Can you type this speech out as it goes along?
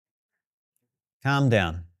Calm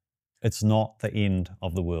down. It's not the end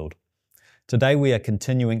of the world. Today we are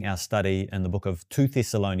continuing our study in the book of 2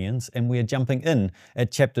 Thessalonians, and we are jumping in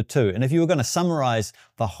at chapter 2. And if you were going to summarize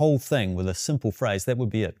the whole thing with a simple phrase, that would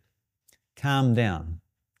be it. Calm down.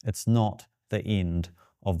 It's not the end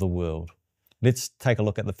of the world. Let's take a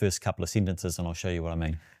look at the first couple of sentences and I'll show you what I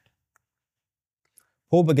mean.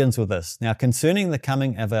 Paul begins with this. Now, concerning the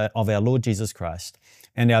coming of our Lord Jesus Christ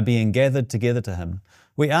and our being gathered together to him,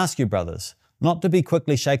 we ask you, brothers, not to be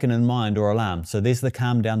quickly shaken in mind or alarmed. So there's the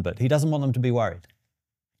calm down bit. He doesn't want them to be worried.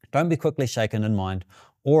 Don't be quickly shaken in mind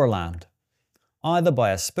or alarmed, either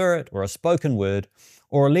by a spirit or a spoken word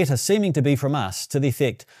or a letter seeming to be from us to the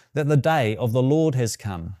effect that the day of the Lord has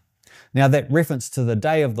come. Now that reference to the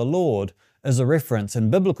day of the Lord is a reference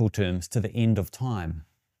in biblical terms to the end of time.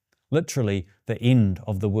 Literally the end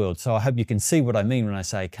of the world. So I hope you can see what I mean when I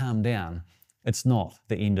say calm down. It's not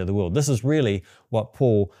the end of the world. This is really what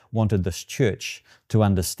Paul wanted this church to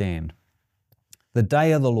understand. The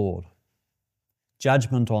day of the Lord,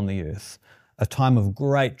 judgment on the earth, a time of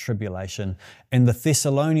great tribulation, and the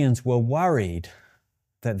Thessalonians were worried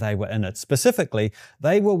that they were in it. Specifically,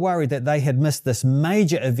 they were worried that they had missed this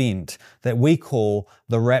major event that we call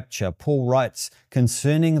the rapture. Paul writes,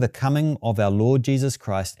 concerning the coming of our Lord Jesus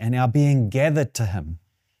Christ and our being gathered to him.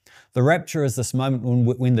 The rapture is this moment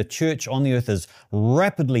when the church on the earth is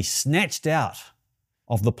rapidly snatched out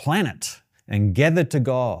of the planet and gathered to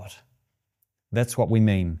God. That's what we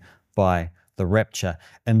mean by the rapture.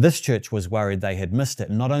 And this church was worried they had missed it.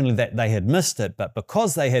 Not only that they had missed it, but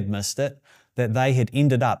because they had missed it, that they had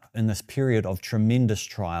ended up in this period of tremendous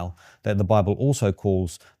trial that the Bible also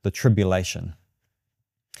calls the tribulation.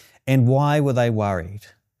 And why were they worried?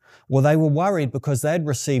 Well, they were worried because they had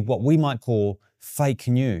received what we might call fake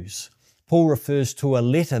news. Paul refers to a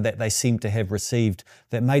letter that they seemed to have received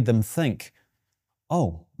that made them think,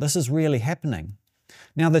 oh, this is really happening.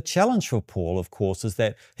 Now, the challenge for Paul, of course, is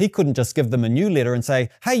that he couldn't just give them a new letter and say,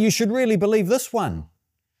 hey, you should really believe this one.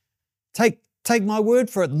 Take my word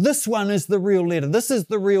for it. This one is the real letter. This is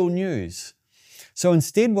the real news. So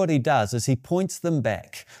instead, what he does is he points them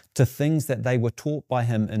back to things that they were taught by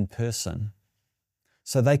him in person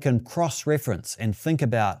so they can cross-reference and think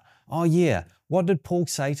about, oh yeah, what did Paul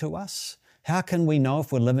say to us? How can we know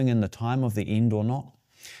if we're living in the time of the end or not?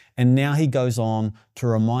 And now he goes on to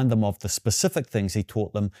remind them of the specific things he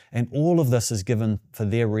taught them, and all of this is given for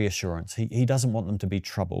their reassurance. He doesn't want them to be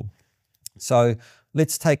troubled. So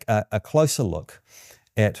let's take a closer look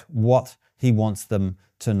at what he wants them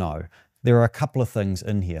to know. There are a couple of things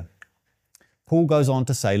in here. Paul goes on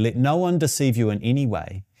to say, let no one deceive you in any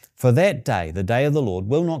way. For that day, the day of the Lord,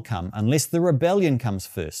 will not come unless the rebellion comes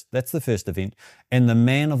first. That's the first event. And the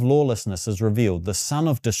man of lawlessness is revealed, the son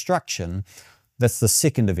of destruction. That's the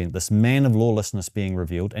second event, this man of lawlessness being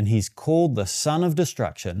revealed. And he's called the son of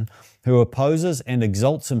destruction, who opposes and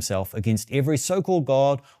exalts himself against every so-called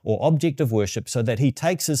God or object of worship, so that he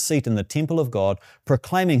takes his seat in the temple of God,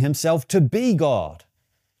 proclaiming himself to be God.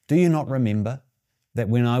 Do you not remember that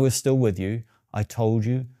when I was still with you, I told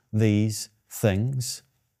you these things?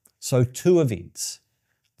 So two events,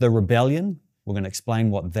 the rebellion, we're going to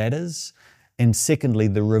explain what that is, and secondly,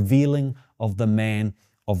 the revealing of the man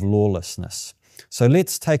of lawlessness. So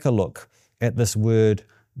let's take a look at this word,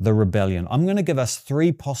 the rebellion. I'm going to give us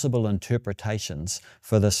three possible interpretations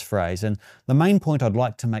for this phrase. And the main point I'd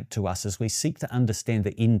like to make to us as we seek to understand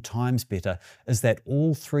the end times better is that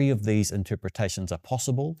all three of these interpretations are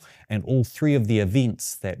possible, and all three of the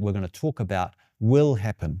events that we're going to talk about will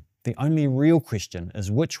happen. The only real question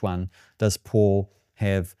is, which one does Paul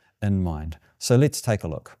have in mind? So let's take a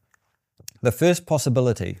look. The first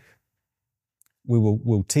possibility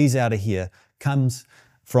we'll tease out of here comes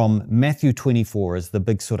from Matthew 24 as the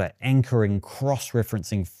big sort of anchoring,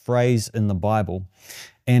 cross-referencing phrase in the Bible.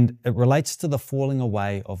 And it relates to the falling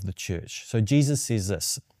away of the church. So Jesus says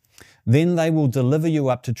this, then they will deliver you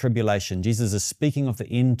up to tribulation. Jesus is speaking of the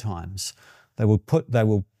end times. They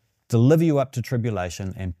will deliver you up to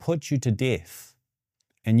tribulation and put you to death,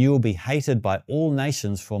 and you will be hated by all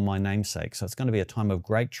nations for my name's sake. So it's going to be a time of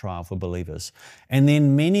great trial for believers. And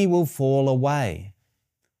then many will fall away.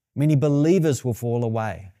 Many believers will fall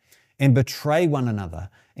away and betray one another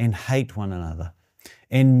and hate one another.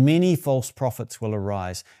 And many false prophets will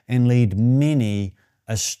arise and lead many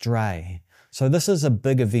astray. So this is a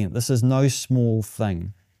big event. This is no small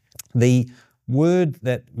thing. The word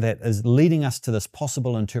that is leading us to this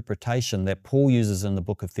possible interpretation that Paul uses in the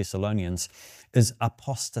book of Thessalonians is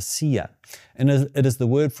apostasia. And it is the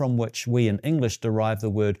word from which we in English derive the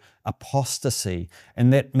word apostasy.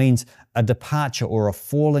 And that means a departure or a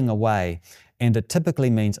falling away. And it typically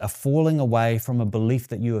means a falling away from a belief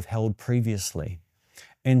that you have held previously.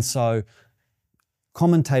 And so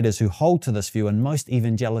commentators who hold to this view, and most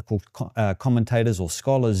evangelical commentators or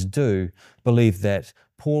scholars do, believe that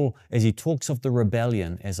Paul, as he talks of the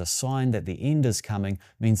rebellion as a sign that the end is coming,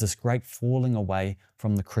 means this great falling away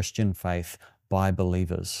from the Christian faith by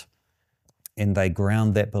believers. And they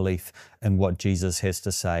ground that belief in what Jesus has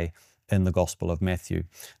to say in the Gospel of Matthew.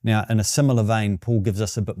 Now, in a similar vein, Paul gives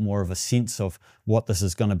us a bit more of a sense of what this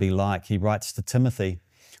is going to be like. He writes to Timothy,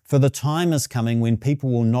 "For the time is coming when people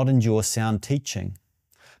will not endure sound teaching,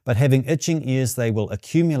 but having itching ears, they will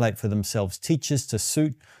accumulate for themselves teachers to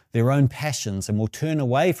suit their own passions and will turn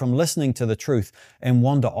away from listening to the truth and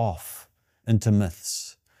wander off into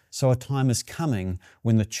myths." So a time is coming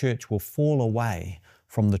when the church will fall away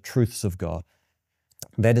from the truths of God.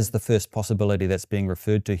 That is the first possibility that's being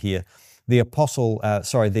referred to here. The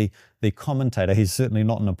commentator, he's certainly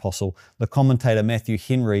not an apostle, the commentator Matthew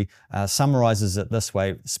Henry summarizes it this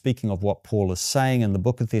way, speaking of what Paul is saying in the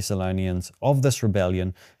book of Thessalonians of this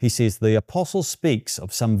rebellion. He says, "The apostle speaks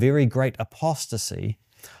of some very great apostasy,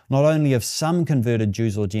 not only of some converted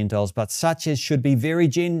Jews or Gentiles, but such as should be very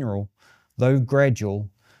general, though gradual,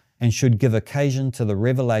 and should give occasion to the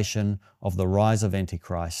revelation of the rise of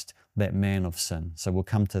Antichrist, that man of sin." So we'll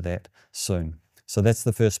come to that soon. So that's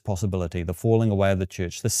the first possibility, the falling away of the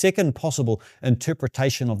church. The second possible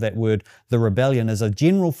interpretation of that word, the rebellion, is a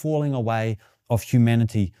general falling away of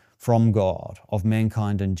humanity from God, of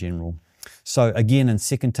mankind in general. So again, in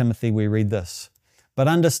 2 Timothy, we read this, "But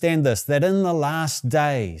understand this, that in the last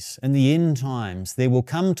days, in the end times, there will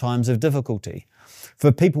come times of difficulty.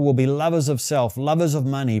 For people will be lovers of self, lovers of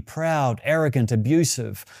money, proud, arrogant,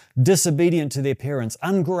 abusive, disobedient to their parents,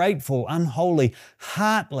 ungrateful, unholy,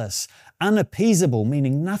 heartless, unappeasable,"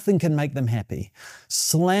 meaning nothing can make them happy,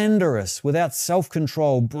 "slanderous, without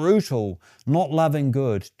self-control, brutal, not loving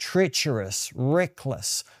good, treacherous,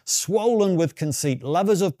 reckless, swollen with conceit,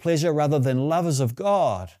 lovers of pleasure rather than lovers of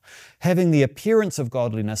God, having the appearance of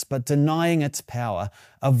godliness but denying its power.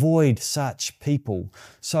 Avoid such people."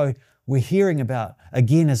 So we're hearing about,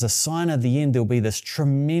 again, as a sign of the end, there'll be this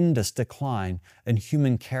tremendous decline in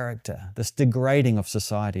human character, this degrading of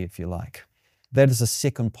society, if you like. That is a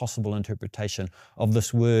second possible interpretation of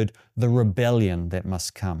this word, the rebellion that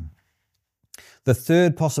must come. The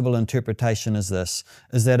third possible interpretation is this,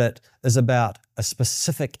 is that it is about a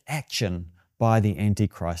specific action by the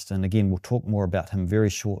Antichrist. And again, we'll talk more about him very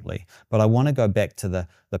shortly. But I want to go back to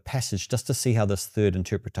the passage just to see how this third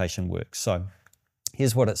interpretation works. So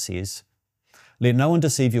here's what it says. "Let no one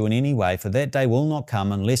deceive you in any way, for that day will not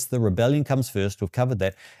come unless the rebellion comes first," we've covered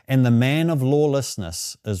that, "and the man of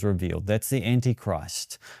lawlessness is revealed." That's the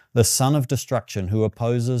Antichrist, the son of destruction, who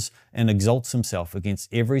opposes and exalts himself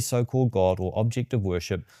against every so-called God or object of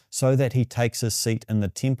worship, so that he takes his seat in the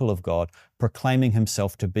temple of God, proclaiming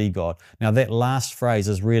himself to be God. Now that last phrase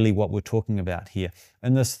is really what we're talking about here.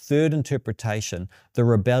 In this third interpretation, the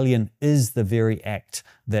rebellion is the very act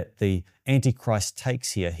that the Antichrist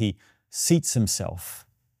takes here. He seats himself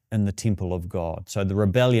in the temple of God. So the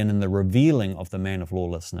rebellion and the revealing of the man of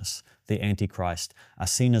lawlessness, the Antichrist, are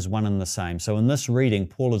seen as one and the same. So in this reading,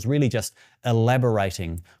 Paul is really just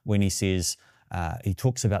elaborating when he says, he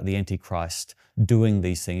talks about the Antichrist doing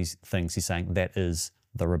these things. He's saying that is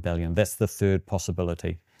the rebellion. That's the third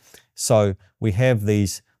possibility. So we have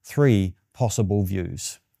these three possible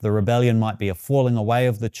views. The rebellion might be a falling away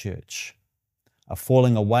of the church, a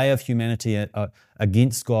falling away of humanity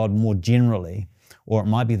against God more generally, or it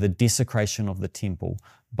might be the desecration of the temple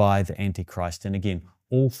by the Antichrist. And again,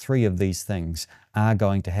 all three of these things are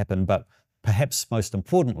going to happen, but perhaps most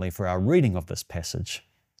importantly for our reading of this passage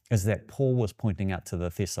is that Paul was pointing out to the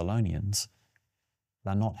Thessalonians,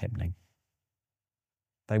 they're not happening.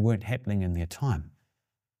 They weren't happening in their time.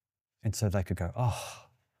 And so they could go, oh,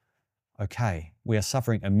 okay, we are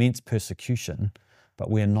suffering immense persecution, but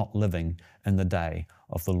we are not living in the day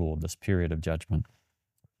of the Lord, this period of judgment.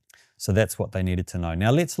 So that's what they needed to know. Now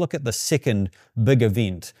let's look at the second big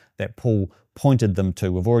event that Paul pointed them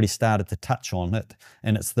to. We've already started to touch on it,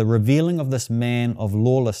 and it's the revealing of this man of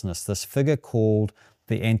lawlessness, this figure called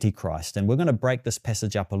the Antichrist. And we're going to break this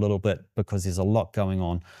passage up a little bit because there's a lot going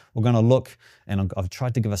on. We're going to look, and I've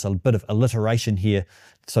tried to give us a bit of alliteration here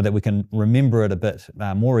so that we can remember it a bit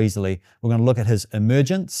more easily. We're going to look at his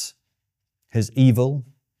emergence, his evil,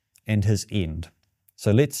 and his end.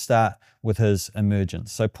 So let's start with his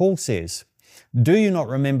emergence. So Paul says, Do you not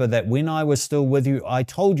remember that when I was still with you, I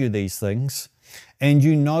told you these things? And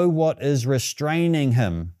you know what is restraining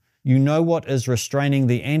him. You know what is restraining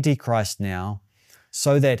the Antichrist now,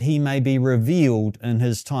 so that he may be revealed in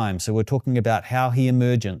his time. So we're talking about how he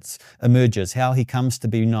emerges, how he comes to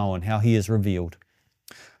be known, how he is revealed.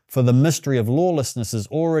 For the mystery of lawlessness is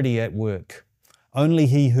already at work. Only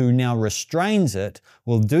he who now restrains it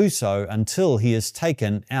will do so until he is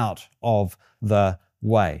taken out of the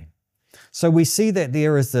way. So we see that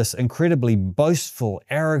there is this incredibly boastful,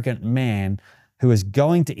 arrogant man who is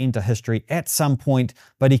going to enter history at some point,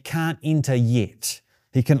 but he can't enter yet.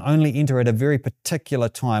 He can only enter at a very particular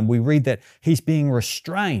time. We read that he's being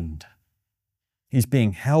restrained. He's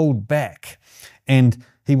being held back. And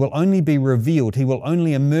he will only be revealed. He will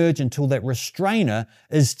only emerge until that restrainer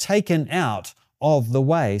is taken out of the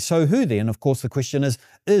way. So who then? Of course, the question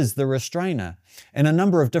is the restrainer? And a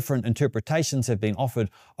number of different interpretations have been offered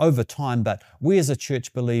over time, but we as a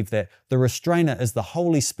church believe that the restrainer is the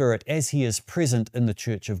Holy Spirit as he is present in the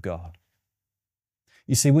church of God.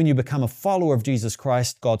 You see, when you become a follower of Jesus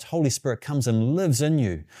Christ, God's Holy Spirit comes and lives in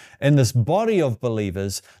you. And this body of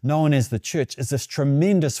believers, known as the church, is this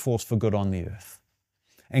tremendous force for good on the earth.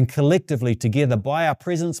 And collectively, together, by our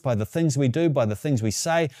presence, by the things we do, by the things we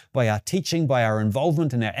say, by our teaching, by our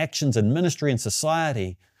involvement in our actions in ministry and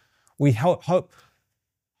society, we help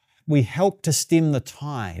to stem the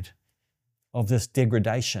tide of this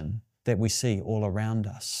degradation that we see all around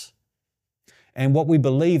us. And what we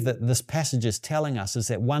believe that this passage is telling us is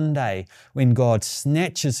that one day when God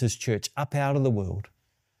snatches his church up out of the world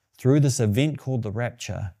through this event called the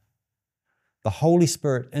rapture, the Holy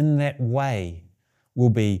Spirit in that way will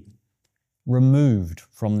be removed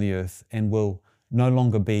from the earth and will no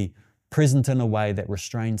longer be present in a way that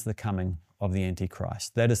restrains the coming of the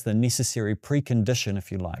Antichrist. That is the necessary precondition, if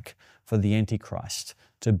you like, for the Antichrist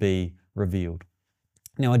to be revealed.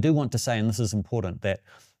 Now, I do want to say, and this is important, that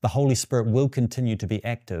the Holy Spirit will continue to be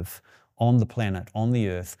active on the planet, on the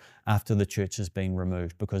earth, after the church has been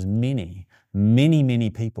removed, because many, many, many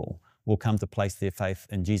people will come to place their faith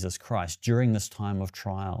in Jesus Christ during this time of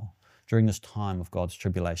trial, during this time of God's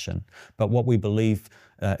tribulation. But what we believe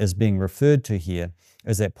is being referred to here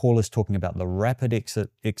is that Paul is talking about the rapid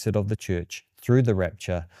exit of the church through the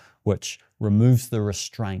rapture, which removes the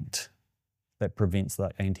restraint that prevents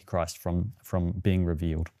the Antichrist from being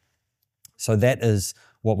revealed. So that is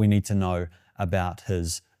what we need to know about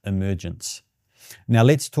his emergence. Now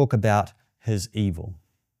let's talk about his evil.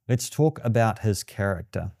 Let's talk about his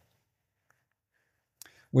character.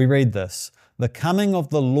 We read this, the coming of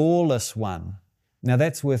the lawless one. Now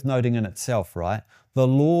that's worth noting in itself, right? The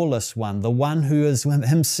lawless one, the one who is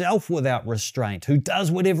himself without restraint, who does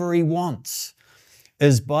whatever he wants,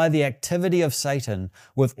 is by the activity of Satan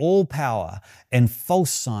with all power and false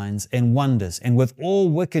signs and wonders and with all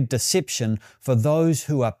wicked deception for those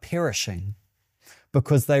who are perishing,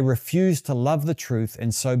 because they refuse to love the truth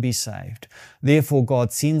and so be saved. Therefore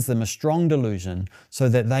God sends them a strong delusion so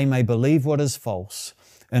that they may believe what is false,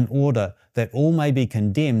 in order that all may be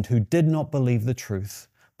condemned who did not believe the truth,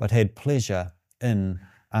 but had pleasure in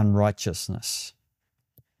unrighteousness.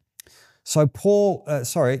 So Paul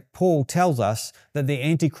tells us that the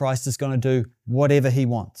Antichrist is going to do whatever he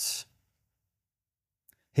wants.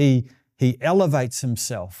 He elevates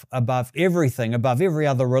himself above everything, above every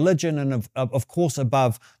other religion, and of course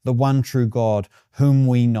above the one true God whom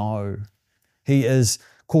we know. He is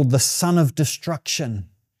called the Son of Destruction.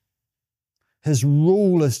 His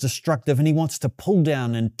rule is destructive, and he wants to pull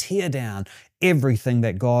down and tear down everything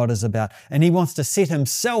that God is about. And he wants to set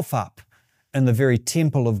himself up in the very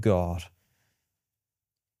temple of God.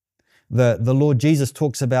 The Lord Jesus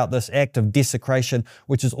talks about this act of desecration,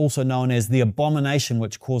 which is also known as the abomination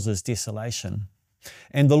which causes desolation.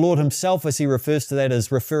 And the Lord himself, as he refers to that,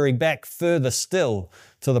 is referring back further still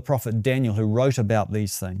to the prophet Daniel, who wrote about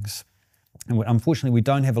these things. And unfortunately, we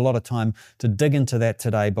don't have a lot of time to dig into that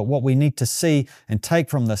today, but what we need to see and take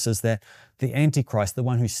from this is that the Antichrist, the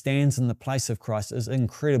one who stands in the place of Christ, is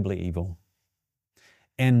incredibly evil.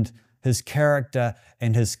 And his character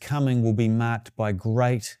and his coming will be marked by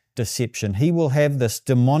great deception. He will have this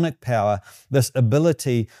demonic power, this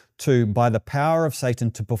ability to, by the power of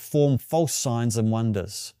Satan, to perform false signs and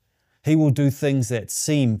wonders. He will do things that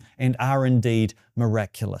seem and are indeed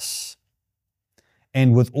miraculous.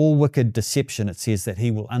 And with all wicked deception, it says that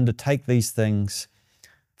he will undertake these things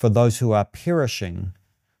for those who are perishing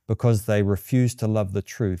because they refuse to love the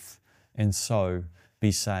truth and so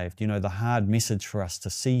be saved. You know, the hard message for us to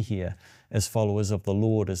see here as followers of the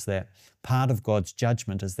Lord is that part of God's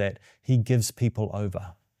judgment is that he gives people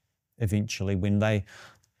over eventually when they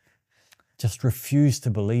just refuse to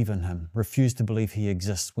believe in him, refuse to believe he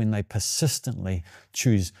exists, when they persistently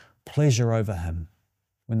choose pleasure over him,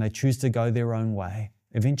 when they choose to go their own way,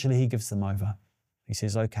 eventually he gives them over. He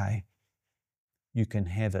says, okay, you can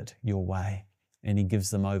have it your way. And he gives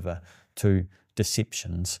them over to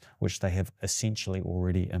deceptions which they have essentially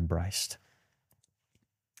already embraced.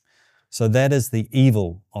 So that is the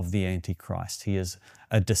evil of the Antichrist. He is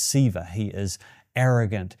a deceiver. He is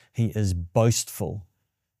arrogant. He is boastful.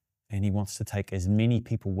 And he wants to take as many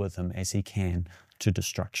people with him as he can to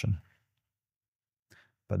destruction.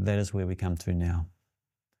 But that is where we come to now.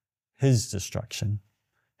 His destruction,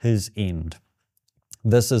 his end.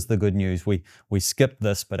 This is the good news. We skipped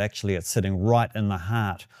this, but actually it's sitting right in the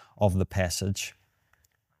heart of the passage.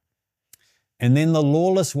 And then the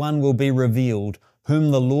lawless one will be revealed,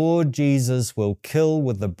 whom the Lord Jesus will kill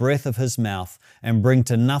with the breath of his mouth and bring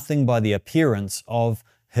to nothing by the appearance of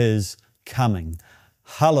his coming.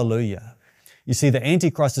 Hallelujah. You see, the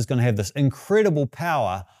Antichrist is going to have this incredible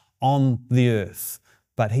power on the earth,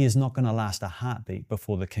 but he is not going to last a heartbeat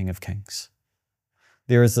before the King of Kings.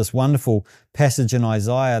 There is this wonderful passage in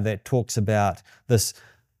Isaiah that talks about this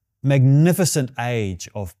magnificent age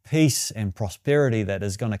of peace and prosperity that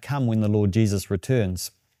is going to come when the Lord Jesus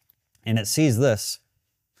returns. And it says this,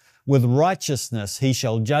 with righteousness he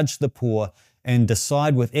shall judge the poor and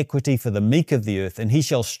decide with equity for the meek of the earth. And he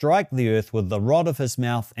shall strike the earth with the rod of his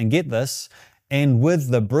mouth. And get this, and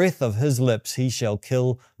with the breath of his lips he shall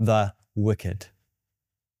kill the wicked.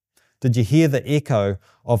 Did you hear the echo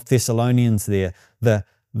of Thessalonians there?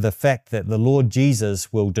 The fact that the Lord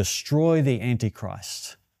Jesus will destroy the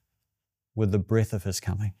Antichrist with the breath of his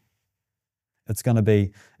coming. It's going to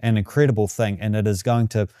be an incredible thing, and it is going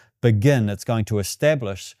to begin, it's going to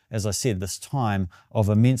establish, as I said, this time of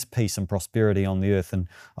immense peace and prosperity on the earth. And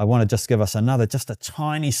I want to just give us just a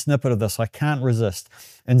tiny snippet of this. I can't resist.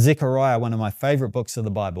 In Zechariah, one of my favorite books of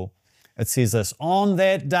the Bible, it says this, on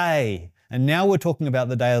that day, and now we're talking about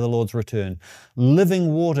the day of the Lord's return,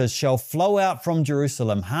 living waters shall flow out from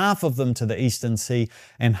Jerusalem, half of them to the eastern sea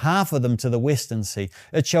and half of them to the western sea.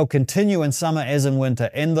 It shall continue in summer as in winter,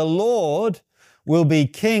 and the Lord will be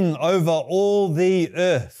king over all the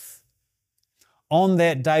earth. On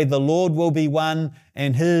that day, the Lord will be one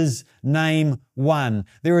and his name one.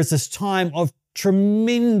 There is this time of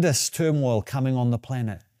tremendous turmoil coming on the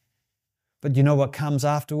planet. But you know what comes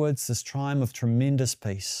afterwards? This time of tremendous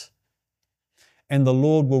peace. And the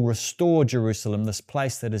Lord will restore Jerusalem, this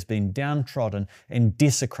place that has been downtrodden and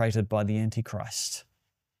desecrated by the Antichrist.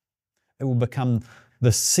 It will become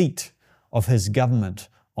the seat of his government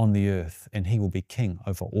on the earth, and he will be king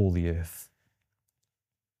over all the earth.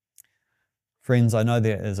 Friends, I know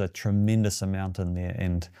there is a tremendous amount in there,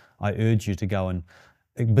 and I urge you to go and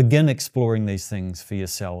begin exploring these things for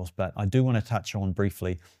yourselves, but I do want to touch on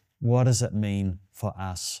briefly, what does it mean for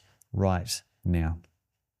us right now?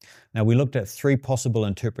 Now, we looked at three possible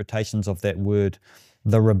interpretations of that word,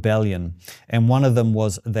 the rebellion, and one of them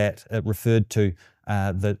was that it referred to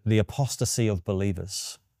the apostasy of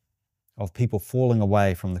believers, of people falling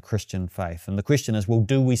away from the Christian faith. And the question is, well,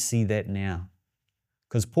 do we see that now?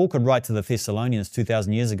 Because Paul could write to the Thessalonians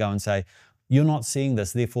 2,000 years ago and say, you're not seeing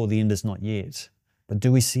this, therefore the end is not yet. But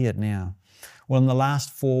do we see it now? Well, in the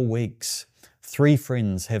last 4 weeks, 3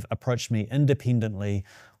 friends have approached me independently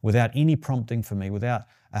without any prompting for me, without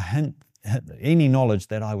a hint, any knowledge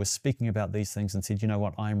that I was speaking about these things, and said, you know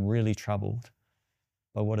what, I'm really troubled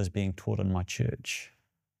by what is being taught in my church,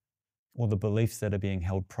 or the beliefs that are being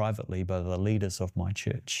held privately by the leaders of my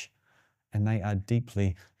church. And they are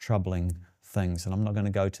deeply troubling things. And I'm not going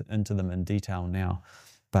to go into them in detail now,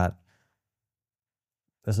 but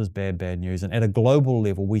this is bad, bad news. And at a global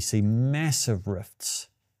level, we see massive rifts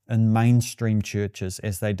in mainstream churches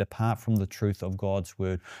as they depart from the truth of God's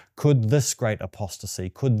word. Could this great apostasy,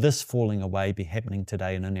 could this falling away be happening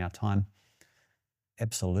today and in our time?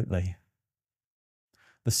 Absolutely.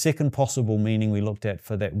 The second possible meaning we looked at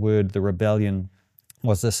for that word, the rebellion,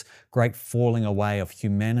 was this great falling away of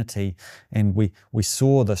humanity. And we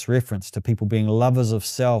saw this reference to people being lovers of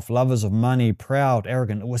self, lovers of money, proud,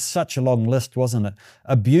 arrogant. It was such a long list, wasn't it?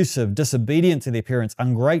 Abusive, disobedient to their parents,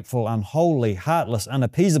 ungrateful, unholy, heartless,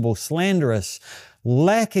 unappeasable, slanderous,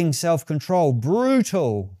 lacking self-control,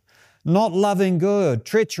 brutal, not loving good,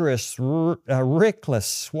 treacherous, reckless,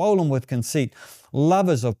 swollen with conceit,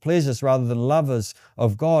 lovers of pleasures rather than lovers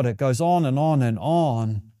of God. It goes on and on and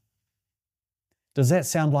on. Does that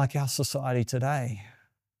sound like our society today?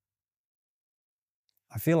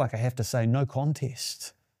 I feel like I have to say no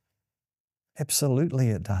contest. Absolutely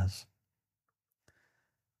it does.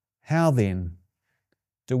 How then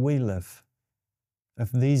do we live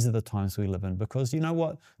if these are the times we live in. Because you know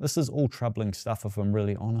what? This is all troubling stuff if I'm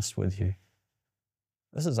really honest with you.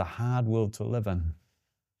 This is a hard world to live in.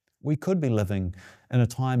 We could be living in a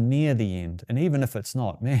time near the end. And even if it's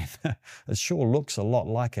not, man, it sure looks a lot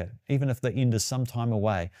like it. Even if the end is some time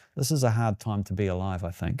away, this is a hard time to be alive,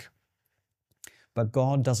 I think. But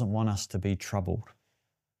God doesn't want us to be troubled.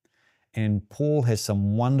 And Paul has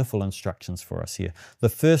some wonderful instructions for us here. The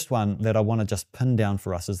first one that I want to just pin down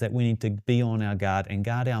for us is that we need to be on our guard and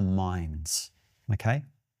guard our minds. Okay?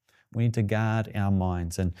 We need to guard our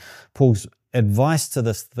minds. And Paul's advice to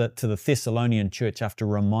the Thessalonian church, after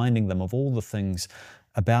reminding them of all the things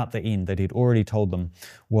about the end that he'd already told them,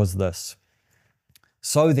 was this: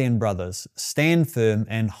 "So then, brothers, stand firm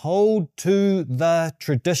and hold to the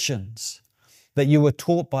traditions that you were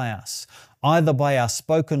taught by us, either by our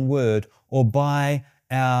spoken word or by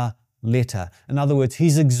our letter." In other words,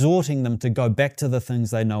 he's exhorting them to go back to the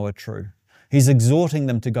things they know are true. He's exhorting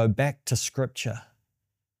them to go back to Scripture,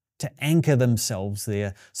 to anchor themselves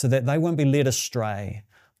there so that they won't be led astray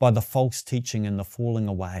by the false teaching and the falling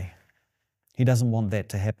away. He doesn't want that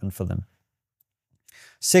to happen for them.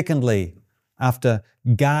 Secondly, after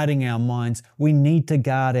guarding our minds, we need to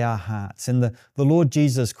guard our hearts. And the Lord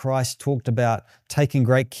Jesus Christ talked about taking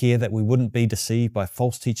great care that we wouldn't be deceived by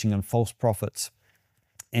false teaching and false prophets.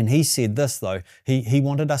 And he said this, though, he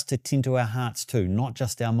wanted us to tend to our hearts too, not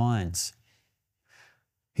just our minds.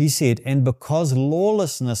 He said, "And because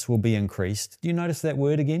lawlessness will be increased." Do you notice that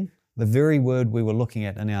word again? The very word we were looking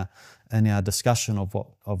at in our discussion of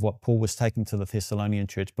what Paul was taking to the Thessalonian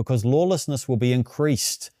church. "Because lawlessness will be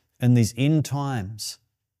increased in these end times,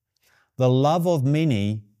 the love of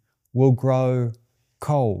many will grow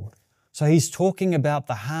cold." So he's talking about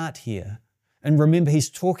the heart here. And remember, he's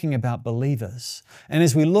talking about believers. And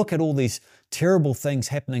as we look at all these terrible things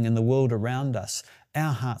happening in the world around us,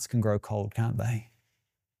 our hearts can grow cold, can't they?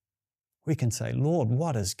 We can say, "Lord,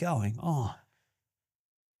 what is going on?"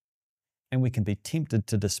 And we can be tempted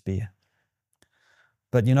to despair.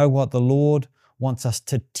 But you know what? The Lord wants us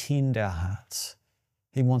to tend our hearts.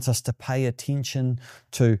 He wants us to pay attention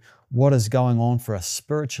to what is going on for us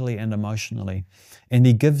spiritually and emotionally. And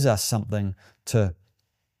He gives us something to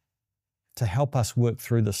help us work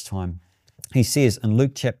through this time. He says in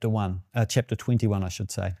Luke chapter 21, I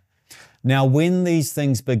should say, "Now when these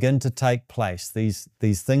things begin to take place," these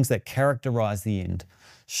things that characterize the end,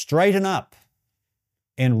 "straighten up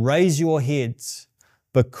and raise your heads,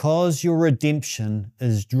 because your redemption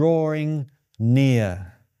is drawing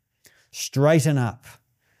near." Straighten up.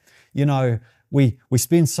 You know, we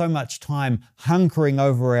spend so much time hunkering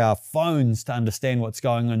over our phones to understand what's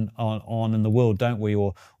going on in the world, don't we?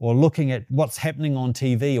 Or looking at what's happening on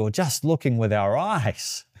TV, or just looking with our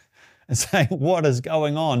eyes and saying, what is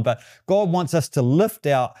going on? But God wants us to lift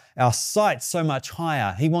our sights so much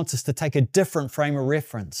higher. He wants us to take a different frame of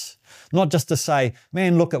reference. Not just to say,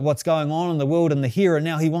 man, look at what's going on in the world in the here and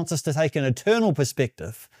now. He wants us to take an eternal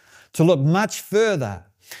perspective, to look much further,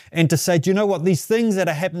 and to say, do you know what? These things that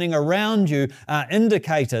are happening around you are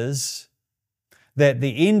indicators that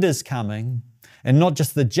the end is coming, and not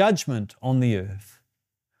just the judgment on the earth,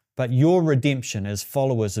 but your redemption as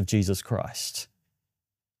followers of Jesus Christ.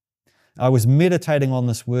 I was meditating on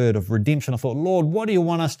this word of redemption. I thought, Lord, what do you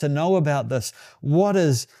want us to know about this? What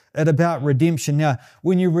is it about redemption? Now,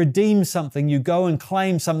 when you redeem something, you go and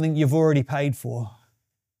claim something you've already paid for.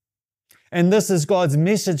 And this is God's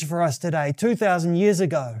message for us today. 2,000 years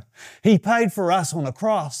ago, He paid for us on a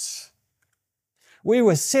cross. We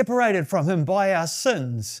were separated from Him by our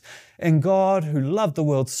sins. And God, who loved the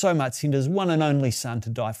world so much, sent His one and only Son to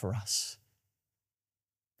die for us.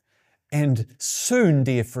 And soon,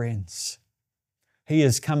 dear friends, He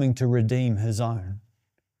is coming to redeem His own.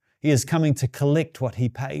 He is coming to collect what He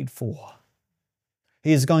paid for.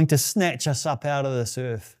 He is going to snatch us up out of this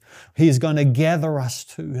earth. He is going to gather us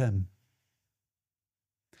to Him.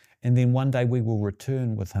 And then one day we will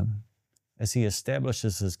return with Him as He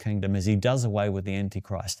establishes His kingdom, as He does away with the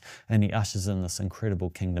Antichrist, and He ushers in this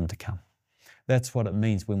incredible kingdom to come. That's what it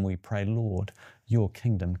means when we pray, Lord, your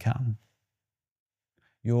kingdom come.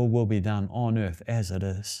 Your will be done on earth as it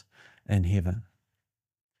is in heaven.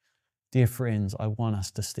 Dear friends, I want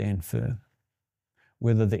us to stand firm.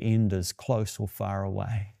 Whether the end is close or far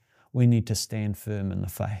away, we need to stand firm in the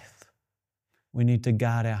faith. We need to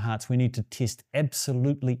guard our hearts. We need to test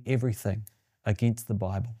absolutely everything against the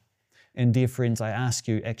Bible. And dear friends, I ask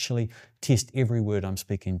you, actually test every word I'm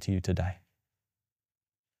speaking to you today.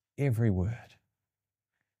 Every word.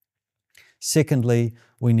 Secondly,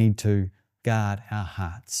 we need to guard our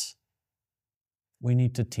hearts. We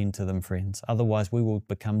need to tend to them, friends. Otherwise, we will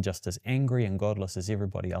become just as angry and godless as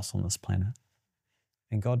everybody else on this planet.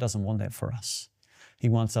 And God doesn't want that for us. He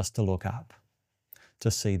wants us to look up,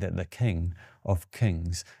 to see that the King of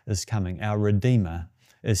Kings is coming. Our Redeemer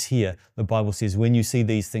is here. The Bible says, when you see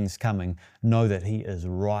these things coming, know that He is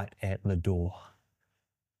right at the door.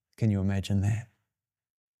 Can you imagine that?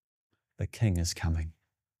 The King is coming.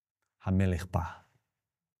 HaMelech Ba.